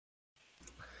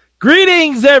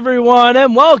Greetings, everyone,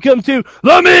 and welcome to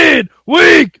the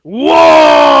Midweek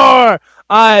War!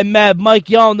 I'm Mad Mike.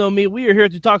 Y'all know me. We are here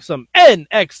to talk some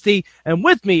NXT, and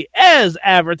with me, as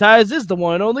advertised, is the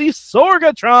one and only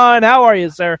Sorgatron. How are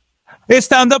you, sir? It's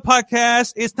time to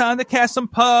podcast. It's time to cast some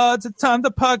pods. It's time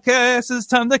to podcast. It's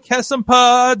time to cast some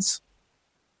pods.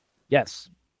 Yes.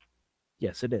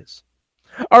 Yes, it is.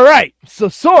 All right, so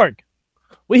Sorg,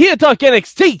 we're here to talk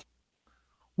NXT.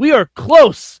 We are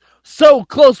close. So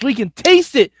close we can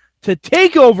taste it to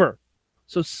TakeOver.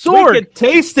 So Sorg, we can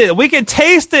taste it. We can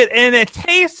taste it, and it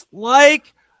tastes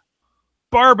like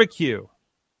barbecue.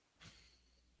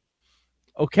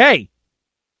 Okay.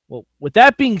 Well, with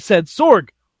that being said, Sorg,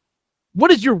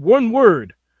 what is your one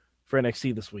word for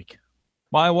NXT this week?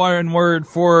 My one word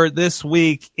for this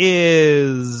week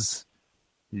is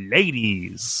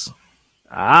ladies.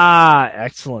 Ah,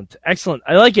 excellent. Excellent.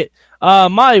 I like it.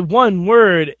 My one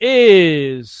word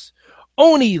is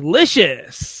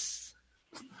Onilicious.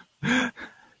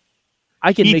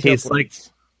 I can make it like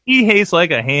he tastes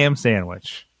like a ham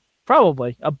sandwich.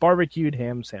 Probably a barbecued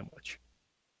ham sandwich.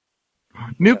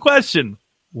 New question.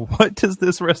 What does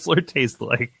this wrestler taste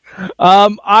like?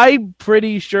 I'm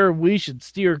pretty sure we should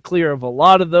steer clear of a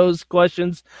lot of those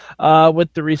questions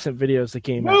with the recent videos that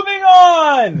came out. Moving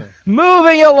on!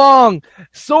 Moving along.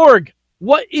 Sorg,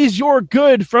 what is your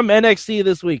good from NXT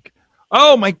this week?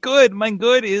 Oh, my good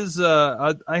is,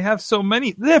 I have so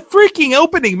many. The freaking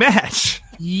opening match.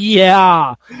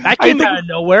 Yeah. That came out of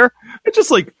nowhere. It's just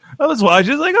like, I was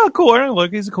watching, like, oh, cool. And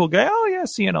look, he's a cool guy. Oh, yeah,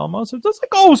 Cien almost. It's just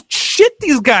like, oh, shit,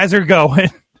 these guys are going.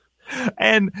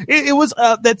 And it was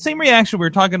that same reaction we were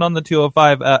talking on the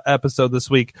 205 episode this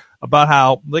week about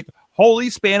how, like, holy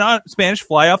Spanish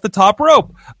fly off the top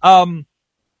rope.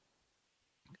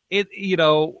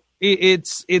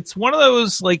 It's one of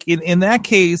those, like, in that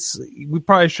case, we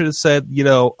probably should have said,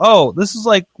 oh, this is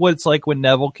like what it's like when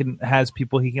Neville has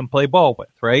people he can play ball with,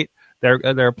 right?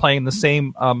 They're playing the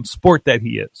same sport that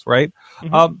he is, right?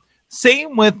 Mm-hmm.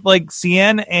 Same with, like,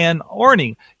 Cien and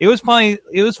Orny. It was funny,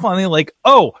 like,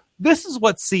 oh, this is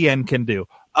what Cien can do.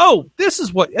 Oh, this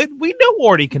is what we know.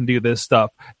 Orny can do this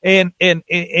stuff, and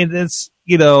it's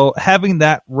having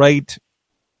that right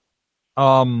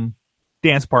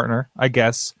dance partner, I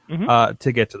guess, mm-hmm.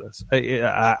 To get to this.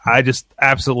 I just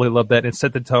absolutely love that. It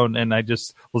set the tone, and I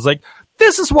just was like,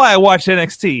 this is why I watch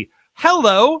NXT.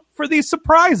 Hello for these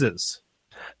surprises.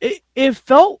 It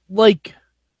felt like,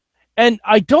 and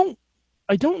I don't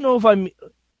know if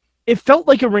it felt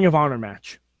like a Ring of Honor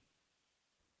match.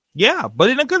 Yeah, but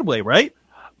in a good way, right?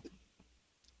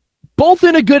 Both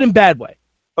in a good and bad way.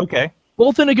 Okay.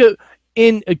 Both in a good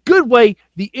way.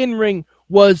 The in-ring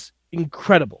was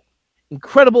incredible,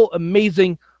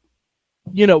 amazing.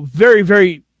 Very,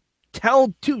 very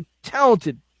talented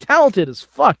as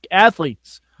fuck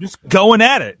athletes. Just going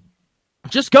at it.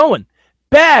 Just going.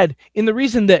 Bad in the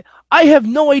reason that I have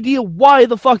no idea why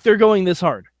the fuck they're going this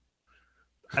hard.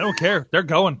 I don't care. They're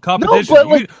going competition. No,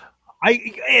 but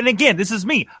and again, this is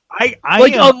me.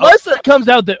 Unless it comes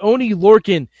out that Oney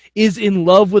Lorcan is in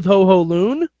love with Ho Ho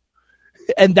Lun,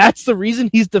 and that's the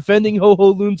reason he's defending Ho Ho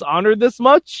Lun's honor this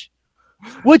much,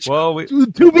 which,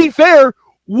 to be fair,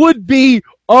 would be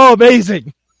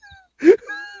amazing.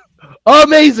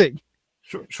 Amazing.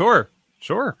 Sure.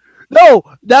 No,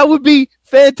 that would be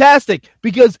fantastic,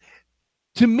 because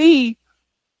to me,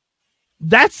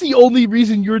 that's the only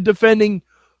reason you're defending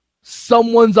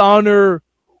someone's honor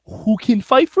who can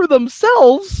fight for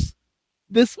themselves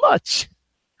this much,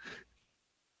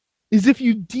 is if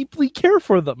you deeply care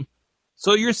for them.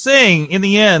 So you're saying, in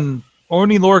the end,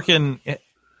 Oney Lorcan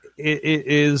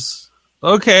is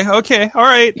okay, all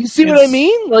right. You see what I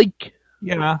mean? Like,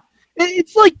 yeah,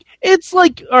 it's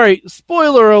like, all right.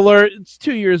 Spoiler alert! It's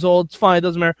 2 years old. It's fine. It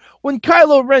doesn't matter. When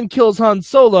Kylo Ren kills Han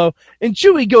Solo and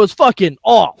Chewie goes fucking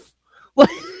off, like,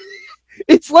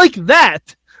 it's like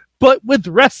that, but with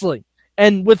wrestling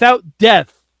and without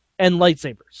death and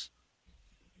lightsabers.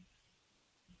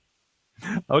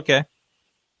 Okay.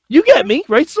 You get me,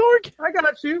 right, Sorg? I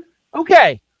got you.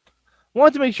 Okay. I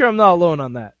want to make sure I'm not alone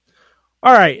on that.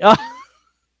 All right.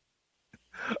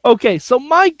 Okay, so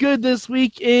my good this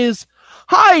week is,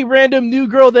 hi, random new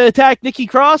girl that attacked Nikki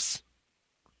Cross.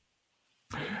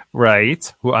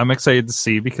 Right. Who I'm excited to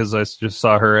see because I just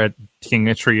saw her at King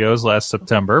of Trios last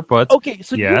September. But okay,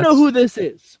 so yes. You know who this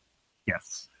is?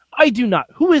 Yes. I do not.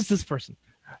 Who is this person?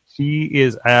 She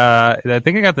is, I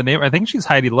think I got the name. I think she's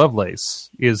Heidi Lovelace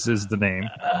is the name.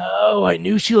 Oh, I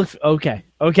knew she looked, okay.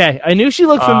 I knew she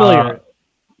looked familiar.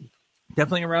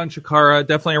 Definitely around Chikara,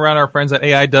 definitely around our friends at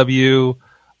AIW.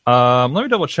 Let me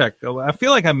double check. I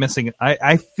feel like I'm missing,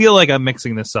 I feel like I'm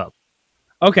mixing this up.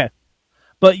 Okay.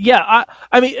 But yeah,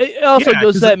 I mean, it also Yeah,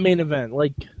 goes to that main event.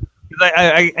 Like,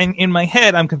 in my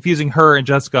head, I'm confusing her and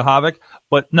Jessica Havoc,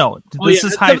 but no, this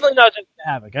is it's definitely not Jessica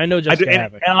Havoc. I know Jessica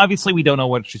Havoc. And obviously we don't know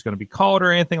what she's going to be called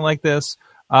or anything like this.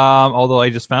 Although I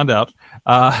just found out.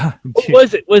 What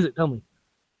is it? What is it? Tell me.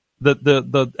 The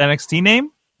NXT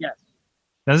name? Yes.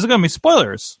 Now, this is going to be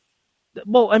spoilers.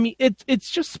 Well, I mean, it's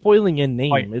just spoiling in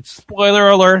name. Right. It's Spoiler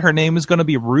alert, her name is going to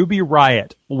be Ruby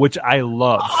Riott, which I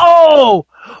love.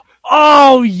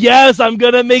 Oh yes, I'm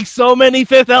gonna make so many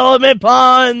Fifth Element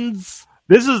puns.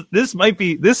 This is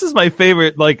my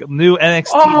favorite like new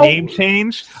NXT name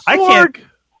change. Sorg,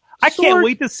 I can't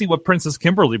wait to see what Princess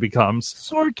Kimberly becomes.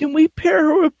 Sorg, can we pair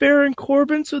her with Baron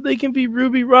Corbin so they can be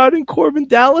Ruby Rod and Corbin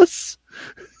Dallas?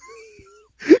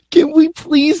 Can we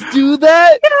please do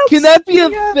that? Yes, can that be a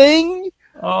thing?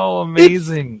 Oh,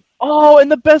 amazing.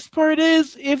 And the best part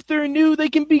is, if they're new, they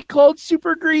can be called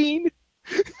Super Green.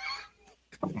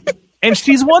 And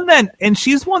she's one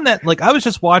that like I was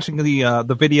just watching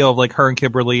the video of like her and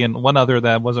Kimberly and one other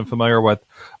that I wasn't familiar with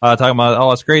talking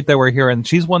about, it's great that we're here, and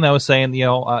she's one that was saying,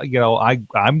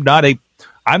 I'm not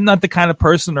the kind of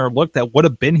person or look that would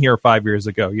have been here 5 years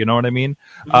ago, you know what I mean?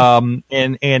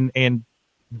 Mm-hmm. And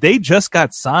they just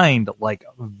got signed like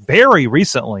very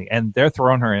recently, and they're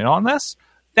throwing her in on this.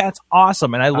 That's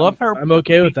awesome, and I love her. I'm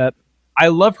okay with that. I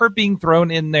love her being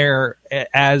thrown in there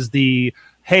as the,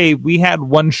 hey, we had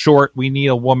one short. We need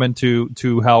a woman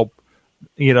to help,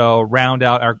 round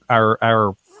out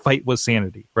our fight with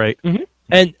sanity, right? Mm-hmm.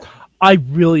 And I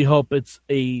really hope it's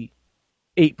a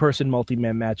 8-person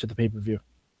multi-man match at the pay-per-view.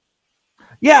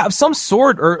 Yeah, of some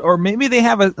sort, or maybe they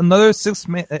have another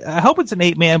 6-man. I hope it's an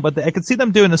 8-man, but I could see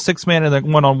them doing a 6-man and a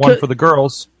 1-on-1 for the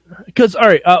girls. Because all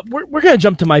right, we're gonna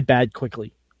jump to my bad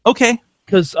quickly. Okay.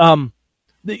 Because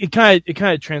it kind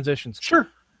of transitions. Sure.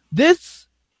 This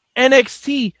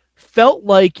NXT felt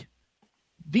like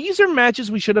these are matches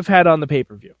we should have had on the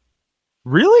pay-per-view.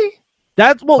 Really?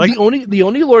 That's the only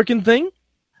Lorcan thing.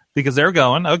 Because they're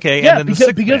going, okay. Yeah, and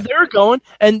then because they're going,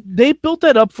 and they built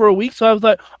that up for a week, so I was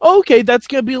like, okay, that's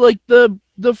going to be like the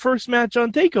first match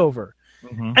on TakeOver.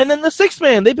 Mm-hmm. And then the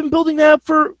 6-man, they've been building that up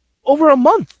for over a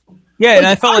month. Yeah, and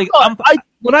I felt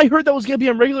when I heard that was going to be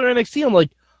on regular NXT, I'm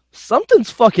like, something's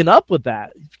fucking up with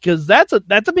that, because that's a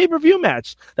pay-per-view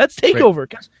match. That's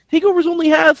TakeOver. Right. TakeOver's only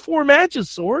has 4 matches,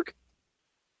 Sorg.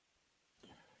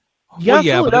 You got to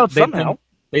fill it out somehow.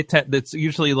 It's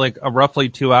usually like a roughly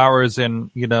 2 hours,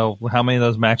 and how many of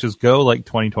those matches go like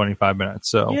 20-25 minutes.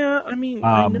 So yeah, I mean,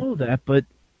 I know that, but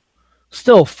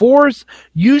still, 4's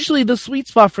usually the sweet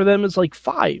spot for them is like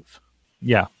 5.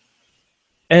 Yeah,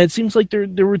 and it seems like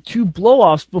there were 2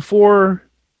 blow-offs before,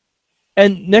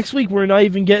 and next week we're not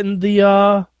even getting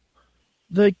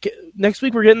next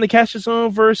week we're getting the Cassius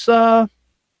Ohno versus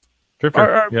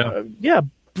Drifter.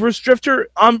 Versus Drifter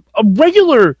on a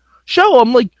regular show.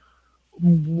 I'm like,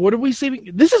 what are we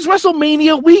saving? This is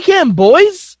WrestleMania weekend,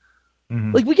 boys.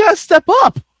 Mm-hmm. Like, we gotta step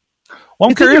up. Well,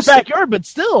 I'm curious. In your backyard, but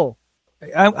still,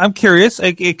 I'm curious.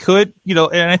 It could,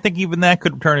 and I think even that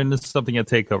could turn into something at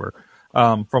TakeOver.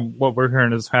 From what we're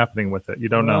hearing is happening with it, you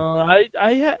don't know.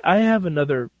 I have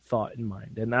another thought in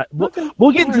mind, and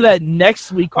we'll get into that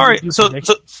next week. All right, so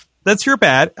that's your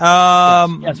bad.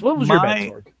 Yes. What was your bad,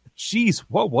 Sorg? Jeez,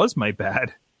 what was my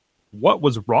bad? What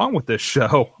was wrong with this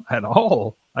show at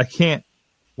all?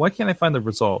 Why can't I find the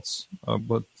results?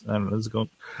 But I don't know. This is going.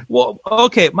 Well,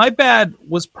 okay. My bad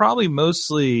was probably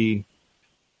mostly.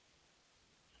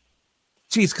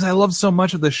 Jeez, because I love so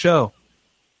much of the show.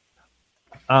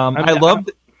 I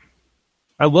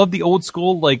love the old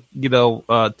school, like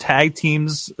tag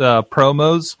teams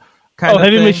promos.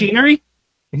 Heavy Machinery.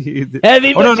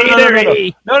 Heavy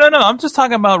Machinery. No. I'm just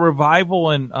talking about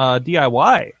Revival and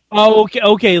DIY. Oh,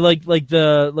 okay, like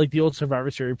the old Survivor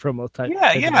Series promo type.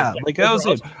 Yeah, like that was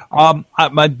it.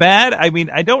 My bad. I mean,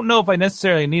 I don't know if I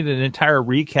necessarily need an entire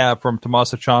recap from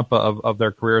Tommaso Ciampa of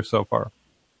their career so far.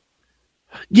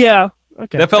 Yeah,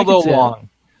 okay. That felt a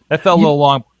little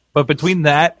long. But between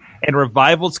that and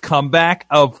Revival's comeback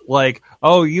of like,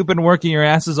 oh, you've been working your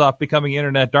asses off becoming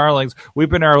internet darlings. We've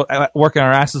been working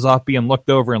our asses off being looked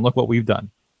over, and look what we've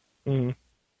done. Mm-hmm.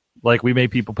 Like, we made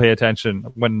people pay attention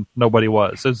when nobody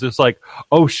was. It's just like,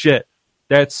 oh shit,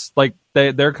 that's like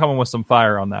they're coming with some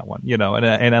fire on that one,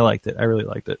 and I liked it. I really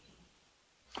liked it.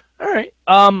 All right.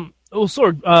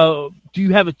 Sorg, do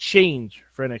you have a change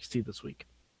for NXT this week?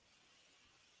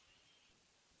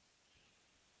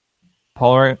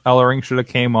 Paul Ellering should have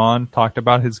came on, talked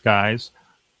about his guys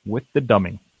with the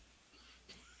dummy.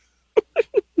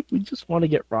 We just want to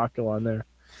get Rocco on there.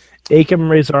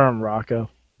 Akam, raise our arm, Rocco.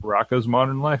 Rocco's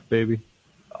Modern Life, baby.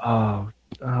 Oh,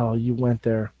 you went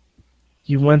there.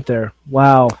 You went there.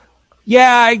 Wow.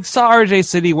 Yeah, I saw RJ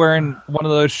City wearing one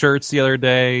of those shirts the other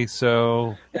day,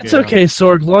 so It's okay,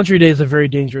 Sorg. Laundry day is a very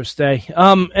dangerous day.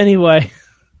 Anyway,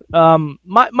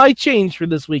 my change for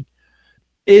this week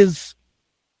is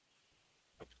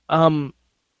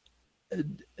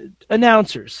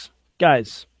announcers.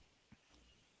 Guys,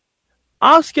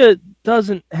 Asuka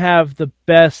doesn't have the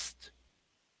best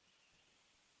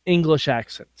English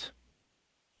accent.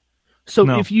 So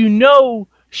No. if you know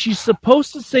she's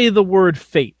supposed to say the word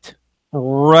fate,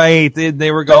 Right,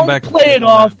 they were going back. don't play it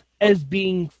off as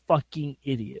being fucking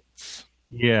idiots.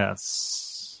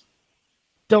 Yes.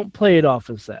 Don't play it off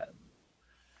as that.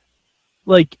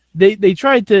 Like they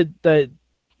tried to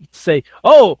say,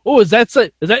 oh, is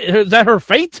that her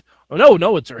fate? Oh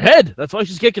no, it's her head. That's why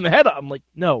she's kicking the head out. I'm like,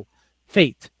 no,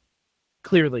 fate.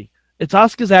 Clearly, it's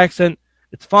Asuka's accent.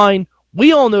 It's fine.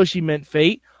 We all know she meant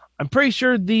fate. I'm pretty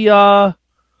sure the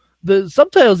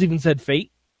subtitles even said fate.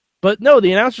 But no,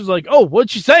 the announcer's like, oh,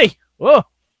 what'd she say? Whoa.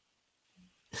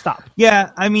 Stop. Yeah,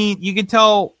 I mean, you can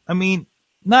tell. I mean,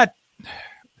 not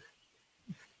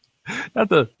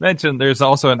to mention, there's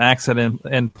also an accent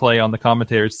in play on the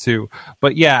commentators too.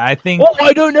 But yeah, I think. Oh,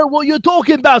 I don't know what you're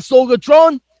talking about,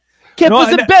 Sorgatron. Kippers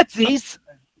and Betsy's.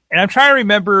 And I'm trying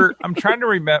to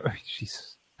remember.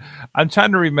 Jesus. I'm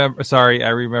trying to remember. Sorry, I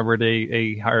remembered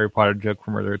a Harry Potter joke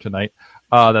from earlier tonight.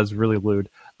 That's really lewd.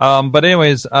 But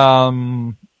anyways,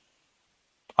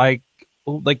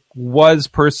 was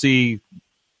Percy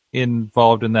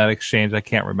involved in that exchange? I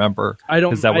can't remember. I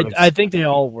think they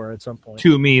all were at some point.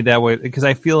 To me, that would, because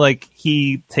I feel like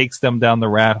he takes them down the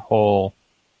rat hole.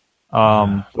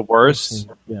 The worst.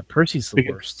 Yeah, Percy's the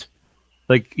worst.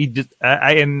 Like he just,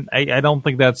 I don't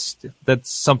think that's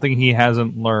something he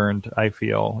hasn't learned. I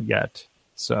feel yet.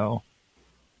 So,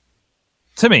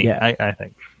 to me, yeah. I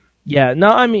think. Yeah. No,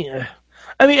 I mean,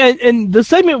 and the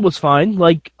segment was fine.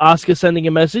 Like Asuka sending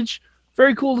a message,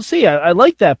 very cool to see. I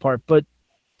like that part, but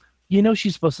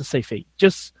she's supposed to say fate.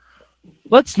 Just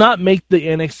let's not make the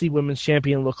NXT Women's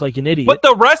Champion look like an idiot. But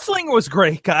the wrestling was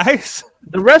great, guys.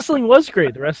 The wrestling was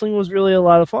great. The wrestling was really a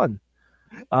lot of fun.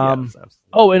 Yes,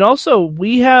 and also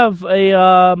we have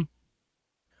another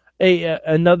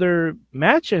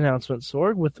match announcement,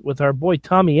 Sorg, with our boy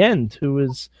Tommy End, who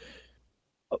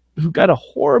got a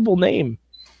horrible name.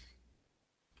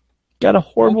 Got a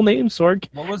horrible name, Sorg.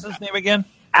 What was his name again?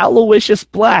 Aloysius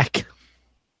Black.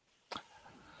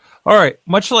 All right.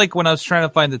 Much like when I was trying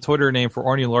to find the Twitter name for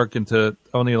Oney Lorcan to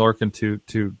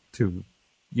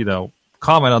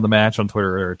comment on the match on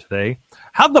Twitter earlier today.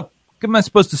 How the am I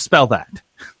supposed to spell that?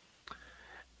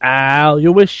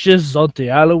 Aloysius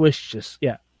Zonte. Aloysius.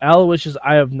 Yeah. Aloysius.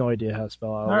 I have no idea how to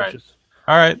spell Aloysius.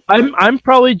 All right. I'm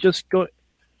probably just going.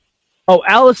 Oh,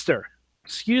 Alistair.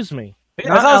 Excuse me.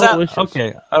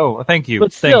 Okay. Oh, thank you.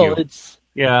 But still, it's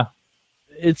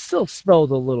still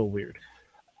spelled a little weird.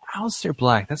 Alistair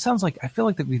Black. That sounds like, I feel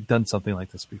like that we've done something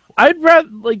like this before. I'd rather,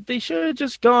 they should have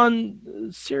just gone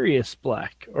Sirius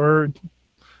Black, or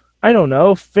I don't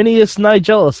know, Phineas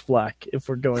Nigellus Black, if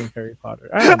we're going Harry Potter.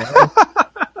 I don't know.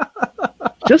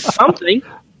 Just something.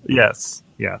 Yes.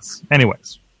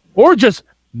 Anyways. Or just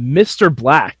Mr.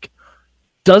 Black.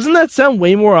 Doesn't that sound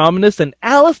way more ominous than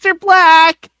Alistair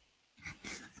Black?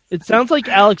 It sounds like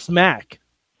Alex Mack.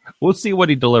 We'll see what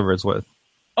he delivers with.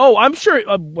 Oh, I'm sure.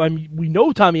 We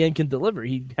know Tommy End can deliver.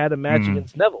 He had a match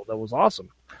against Neville that was awesome.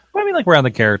 But I mean, around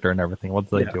the character and everything. What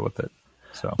do they do with it?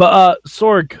 So, but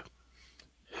Sorg,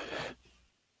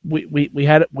 we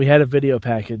had a video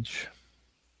package.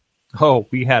 Oh,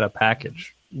 we had a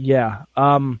package. Yeah.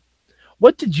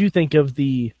 What did you think of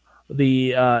the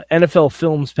NFL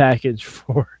Films package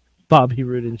for Bobby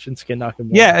Roode and Shinsuke Nakamura?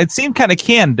 Yeah, it seemed kind of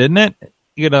canned, didn't it?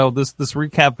 This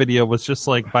recap video was just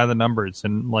like by the numbers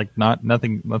and like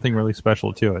nothing really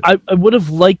special to it. I would have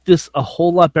liked this a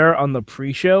whole lot better on the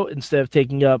pre-show instead of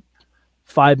taking up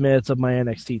 5 minutes of my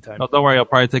NXT time. No, don't worry, I'll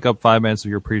probably take up 5 minutes of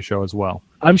your pre-show as well.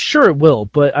 I'm sure it will,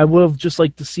 but I would have just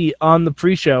liked to see on the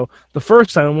pre-show the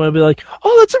first time. I'm going to be like,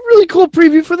 oh, that's a really cool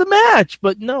preview for the match.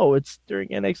 But no, it's during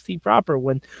NXT proper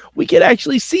when we could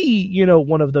actually see,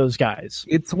 one of those guys.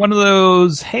 It's one of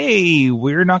those, hey,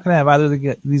 we're not going to have either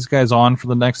of these guys on for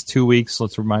the next 2 weeks.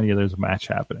 Let's remind you there's a match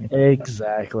happening.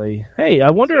 Exactly. Hey, I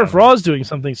wonder if Raw's doing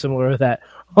something similar to that.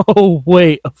 Oh,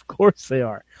 wait, of course they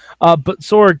are. But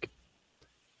Sorg,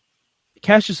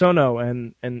 Cassius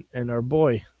Ohno and our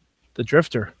boy, the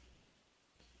Drifter.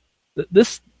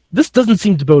 This doesn't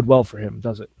seem to bode well for him,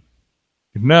 does it?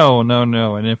 No.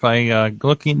 And if I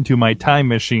look into my time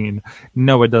machine,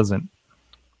 no, it doesn't.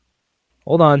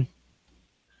 Hold on.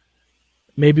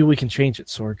 Maybe we can change it,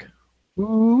 Sorg.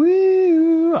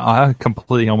 Ooh, I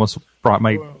completely almost brought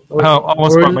my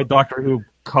Doctor Who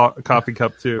coffee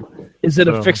cup too. Is it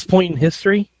a fixed point in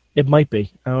history? It might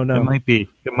be. I don't know. It might be.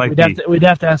 We'd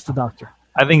have to ask the doctor.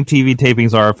 I think TV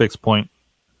tapings are a fixed point.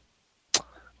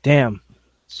 Damn.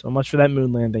 So much for that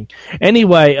moon landing.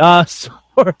 Anyway,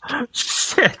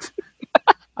 shit.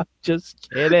 I'm just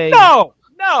kidding. No,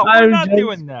 we're not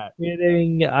doing that.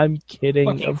 I'm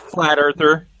kidding. Fucking flat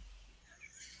earther.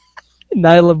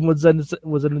 9/11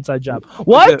 was an inside job.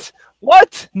 What?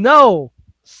 What? No.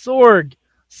 Sorg.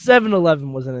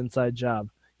 7-Eleven was an inside job.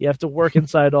 You have to work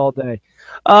inside all day.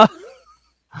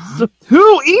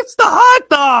 Who eats the hot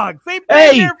dogs? They've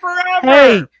been there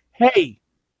forever. Hey.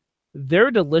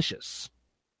 They're delicious.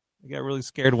 I got really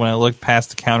scared when I looked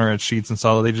past the counter at Sheetz and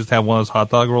saw that they just had one of those hot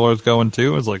dog rollers going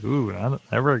too. I was like, ooh,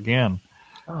 never again.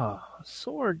 Oh,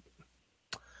 Sorg.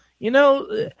 You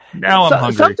know, now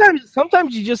I'm hungry.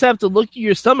 Sometimes you just have to look at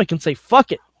your stomach and say,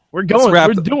 fuck it. We're going.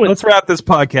 Let's wrap this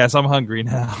podcast. I'm hungry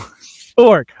now.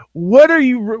 Sorg, where are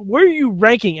you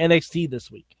ranking NXT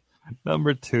this week?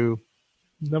 Number 2.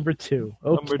 Okay. Number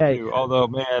 2. Although,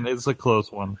 man, it's a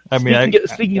close one. I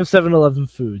Speaking of 7-Eleven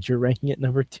foods, you're ranking it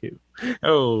number 2.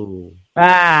 Oh.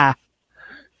 But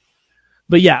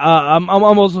yeah, I'm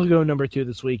also going number 2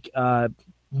 this week.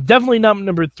 Definitely not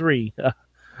number 3.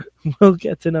 We'll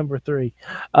get to number 3.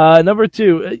 Number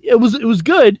 2, it was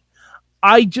good.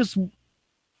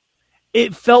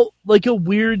 It felt like a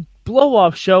weird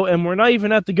blow-off show, and we're not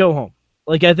even at the go home.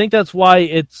 Like, I think that's why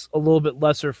it's a little bit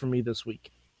lesser for me this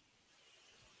week.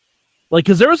 Like,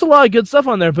 because there was a lot of good stuff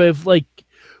on there, but if, like,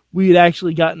 we had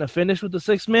actually gotten a finish with the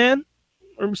 6-man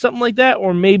or something like that,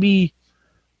 or maybe,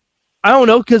 I don't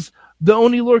know, because the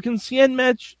Oney Lorcan Cien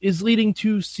match is leading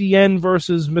to Cien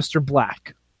versus Mr.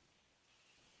 Black.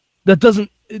 That doesn't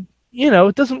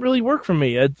really work for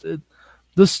me.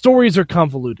 The stories are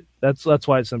convoluted. That's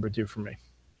why it's number 2 for me.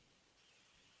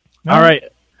 All right.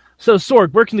 So,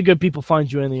 Sorg, where can the good people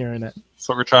find you on the internet?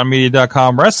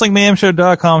 SorgatronMedia.com,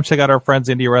 WrestlingMayhemShow.com. Check out our friends,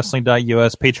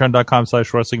 IndieWrestling.us,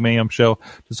 Patreon.com/WrestlingMayhemShow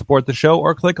to support the show,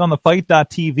 or click on the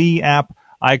Fight.tv app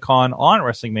icon on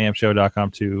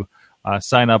WrestlingMayhemShow.com to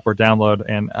sign up or download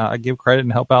and give credit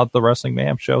and help out the Wrestling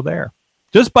Mayhem Show there.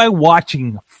 Just by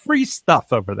watching free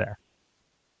stuff over there.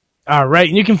 All right,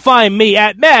 and you can find me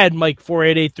at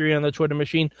MadMike4883 on the Twitter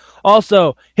machine.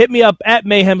 Also, hit me up at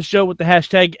Mayhem Show with the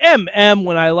hashtag MM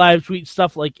when I live tweet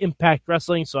stuff like Impact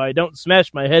Wrestling so I don't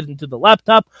smash my head into the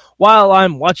laptop while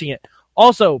I'm watching it.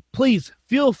 Also, please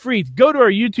feel free to go to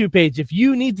our YouTube page if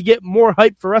you need to get more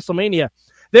hype for WrestleMania.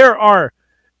 There are,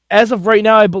 as of right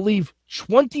now, I believe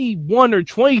 21 or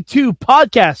 22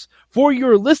 podcasts for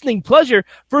your listening pleasure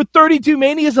for 32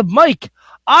 Manias of Mike.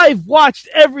 I've watched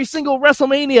every single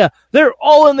WrestleMania. They're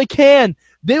all in the can.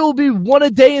 They will be one a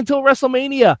day until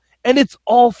WrestleMania. And it's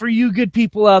all for you good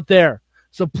people out there.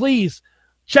 So please,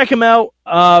 check them out.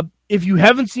 If you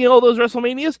haven't seen all those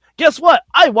WrestleManias, guess what?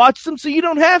 I watched them so you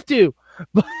don't have to.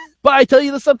 But I tell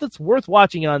you the stuff that's worth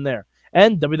watching on there.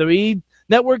 And WWE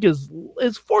Network is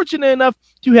fortunate enough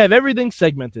to have everything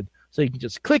segmented. So you can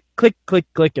just click, click,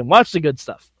 click, click, and watch the good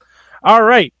stuff. All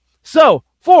right. So,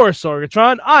 for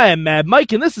Sorgatron, I am Mad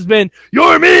Mike, and this has been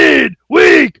your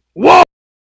Midweek War.